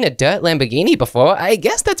even seen a dirt Lamborghini before. I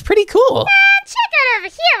guess that's pretty cool. Check it over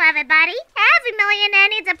here, everybody. Every millionaire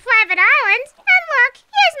needs a private island. And look,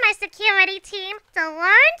 here's my security team. The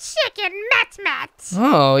Lone Chicken Met.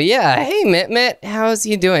 Oh, yeah. Hey, Met. How's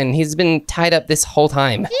he doing? He's been tied up this whole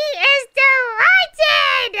time. He is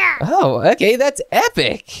delighted. Oh, okay. That's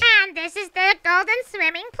epic. And this is the Golden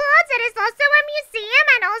Swimming Pools. It is also a museum,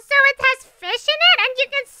 and also it has fish in it, and you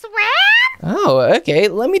can swim. Oh, okay.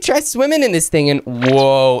 Let me try swimming in this thing and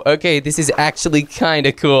whoa. Okay, this is actually kind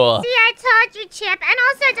of cool. See, I told you, Chip. And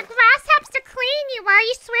also, the grass helps to clean you while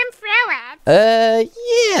you swim through it.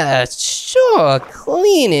 Yeah, sure.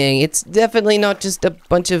 Cleaning. It's definitely not just a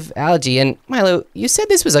bunch of algae. And Milo, you said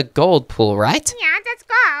this was a gold pool, right? Yeah, that's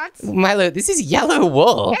gold. Milo, this is yellow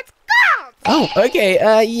wool. It's gold. Oh,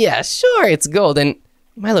 okay. Yeah, sure, it's gold. And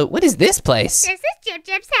Milo, what is this place? This is Jip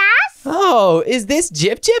Jip's house. Oh, is this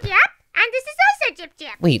Jip Jip? Yep. And this is also Jip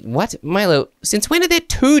Jip. Wait, what? Milo, since when are there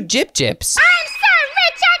two Jip Jips? I'm so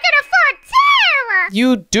rich I can afford two.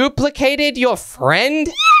 You duplicated your friend?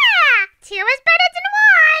 Yeah, two is better than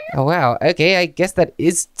one. Oh, wow. Okay, I guess that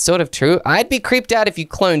is sort of true. I'd be creeped out if you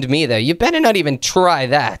cloned me, though. You better not even try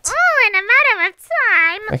that. Oh, in a matter of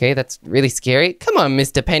time. Okay, that's really scary. Come on,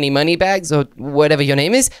 Mr. Penny Moneybags, or whatever your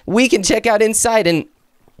name is. We can check out inside and...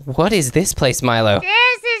 What is this place, Milo?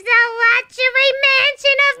 This is the luxury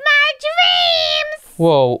mansion of my dreams.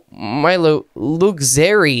 Whoa, Milo,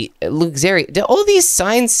 Luxury. Do all these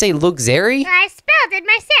signs say Luxury? I spelled it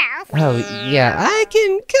myself. Oh, yeah, I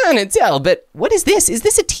can kind of tell, but what is this? Is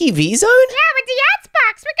this a TV zone? Yeah, with the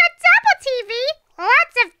Xbox, we got double TV,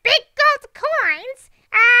 lots of big gold coins,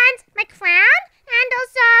 and my crown, and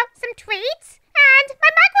also some tweets, and my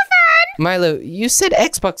microphone. Milo, you said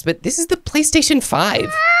Xbox, but this is the PlayStation 5. Oh, yeah,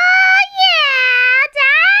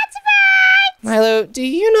 that's right. Milo, do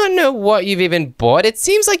you not know what you've even bought? It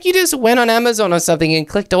seems like you just went on Amazon or something and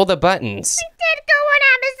clicked all the buttons. I did go on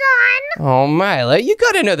Amazon. Oh, Milo, you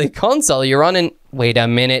gotta know the console you're on and... Wait a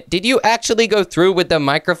minute, did you actually go through with the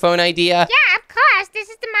microphone idea? Yeah, of course. This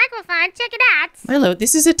is the microphone. Check it out. Milo,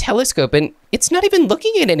 this is a telescope and it's not even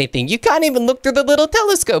looking at anything. You can't even look through the little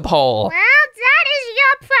telescope hole. Well, that is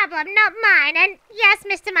your problem, not mine. And yes,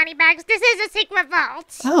 Mr. Moneybags, this is a secret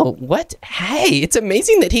vault. Oh, what? Hey, it's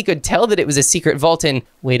amazing that he could tell that it was a secret vault and...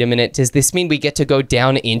 Wait a minute, does this mean we get to go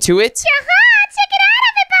down into it? Yaha! Check it out,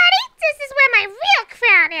 everybody! This is where my real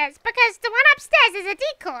crown is, because the one upstairs is a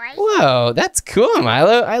decoy. Whoa, that's cool,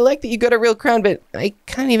 Milo. I like that you got a real crown, but I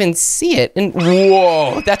can't even see it. And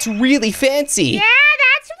whoa, that's really fancy. Yeah,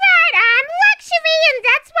 that's right. I'm luxury, and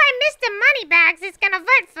that's why Mr. Moneybags is gonna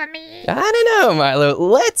vote for me. I don't know, Milo.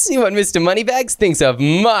 Let's see what Mr. Moneybags thinks of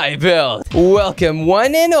my build. Welcome,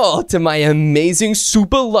 one and all, to my amazing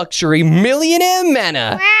super luxury millionaire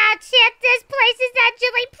manor. Wow, Chip, this place is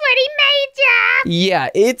actually pretty major. Yeah,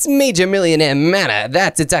 it's Major Millionaire Manor.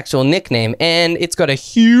 That's its actual nickname. And it's got a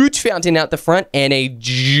huge fountain out the front and a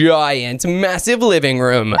giant, massive living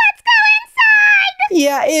room. Let's go inside.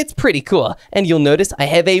 Yeah, it's pretty cool. And you'll notice I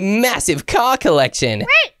have a massive car collection.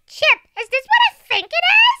 Wait, Chip, is this what I think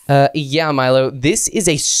it is? Yeah, Milo, this is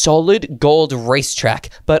a solid gold racetrack,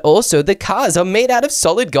 but also the cars are made out of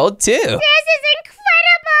solid gold too. This is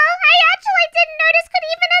incredible. I actually didn't know this could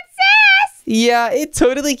even exist. Yeah, it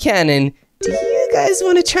totally can. And do you guys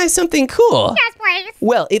want to try something cool? Yes, please.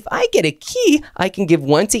 Well, if I get a key, I can give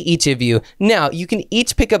one to each of you. Now, you can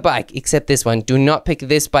each pick a bike, except this one. Do not pick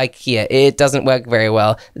this bike here. It doesn't work very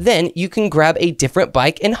well. Then you can grab a different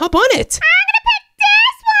bike and hop on it. I'm gonna pick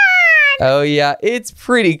this one. Oh yeah, it's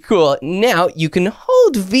pretty cool. Now, you can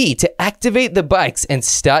hold V to activate the bikes and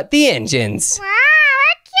start the engines. Wow,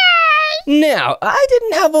 okay. Now, I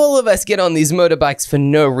didn't have all of us get on these motorbikes for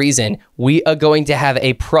no reason. We are going to have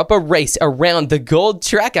a proper race around the gold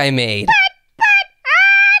track I made. But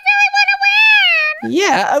I really want to win.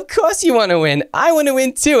 Yeah, of course you want to win. I want to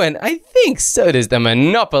win too, and I think so does the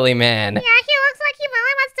Monopoly Man. Yeah, he looks like he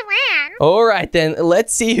really wants to win. All right then,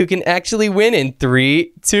 let's see who can actually win in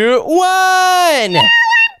 3, 2, 1! I'm going.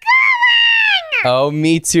 Oh,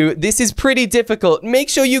 me too. This is pretty difficult. Make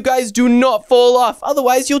sure you guys do not fall off,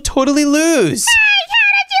 otherwise you'll totally lose. Hey, how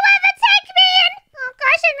did you overtake me? And oh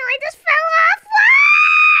gosh, I nearly just fell off.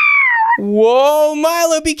 Whoa, Wow!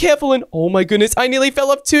 Milo, be careful. And oh my goodness, I nearly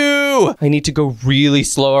fell off too. I need to go really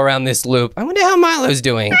slow around this loop. I wonder how Milo's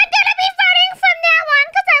doing. I'm gonna be running from now on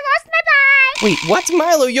because I lost my bike. Wait, what,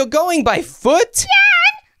 Milo? You're going by foot? Yeah,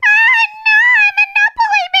 and oh no,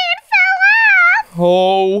 Monopoly Man fell off.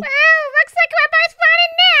 Oh. Oh, looks like we're both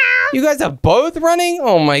running now. You guys are both running?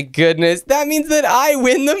 Oh my goodness. That means that I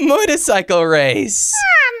win the motorcycle race.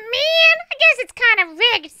 Oh, man. I guess it's kind of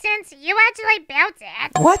rigged since you actually built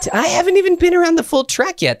it. What? I haven't even been around the full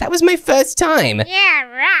track yet. That was my first time. Yeah,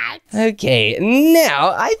 right. Okay,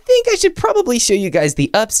 now I think I should probably show you guys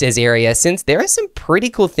the upstairs area since there are some pretty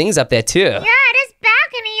cool things up there too. Yeah, this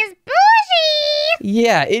balcony is bougie.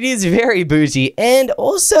 Yeah, it is very bougie. And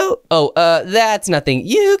also, that's nothing.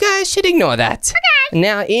 You guys should ignore that. Okay.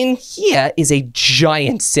 Now, in here is a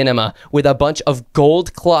giant cinema with a bunch of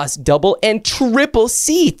gold class double and triple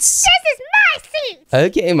seats. This is my seat.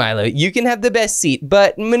 Okay, Milo, you can have the best seat,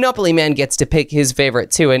 but Monopoly Man gets to pick his favorite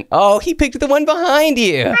too, and he picked the one behind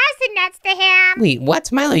you. I sit next to him. Wait, what,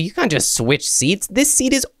 Milo? You can't just switch seats. This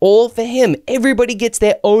seat is all for him. Everybody gets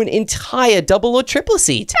their own entire double or triple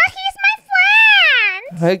seat. But he's my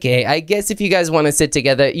friend. Okay, I guess if you guys want to sit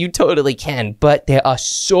together, you totally can, but there are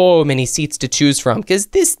so many seats to choose from because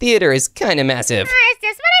this theater is kind of massive. Is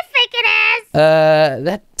this what I think it is?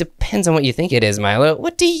 That depends on what you think it is, Milo.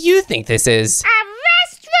 What do you think this is?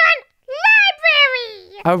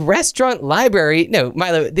 A restaurant library? No,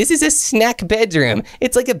 Milo, this is a snack bedroom.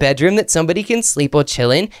 It's like a bedroom that somebody can sleep or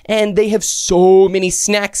chill in, and they have so many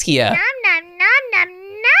snacks here. Nom nom nom nom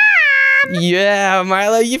nom. Yeah,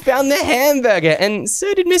 Milo, you found the hamburger, and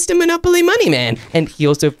so did Mr. Monopoly Moneyman. And he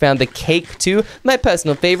also found the cake too. My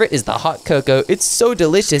personal favorite is the hot cocoa. It's so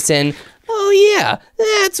delicious, and oh yeah,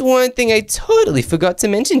 that's one thing I totally forgot to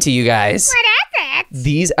mention to you guys. What is it?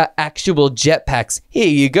 These are actual jetpacks. Here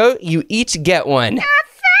you go, you each get one. Oh,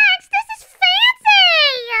 thanks. This is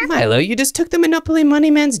fancy. Milo, you just took the Monopoly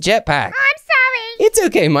Moneyman's jetpack. I'm sorry. It's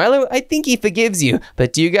okay, Milo. I think he forgives you.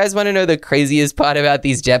 But do you guys want to know the craziest part about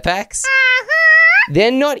these jetpacks?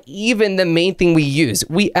 They're not even the main thing we use.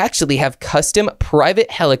 We actually have custom private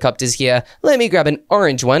helicopters here. Let me grab an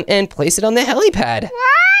orange one and place it on the helipad. What the?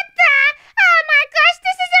 Oh my gosh,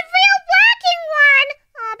 this is a real working one.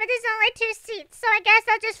 Oh, but there's only 2 seats, so I guess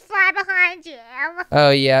I'll just fly behind you.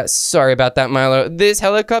 Oh yeah, sorry about that, Milo. This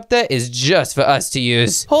helicopter is just for us to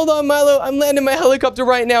use. Hold on, Milo. I'm landing my helicopter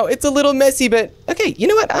right now. It's a little messy, but okay, you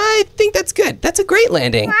know what? I think that's good. That's a great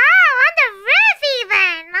landing. Wow, on the roof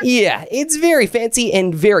even. Yeah, it's very fancy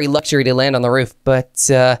and very luxury to land on the roof, but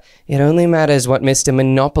it only matters what Mr.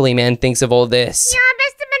 Monopoly Man thinks of all this. Yeah,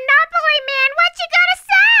 Mr. Monopoly Man, what you gotta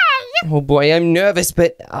say? Oh boy, I'm nervous,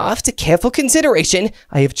 but after careful consideration,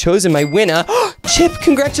 I have chosen my winner. Chip,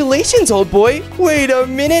 congratulations, old boy. Wait a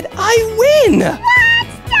minute, I win!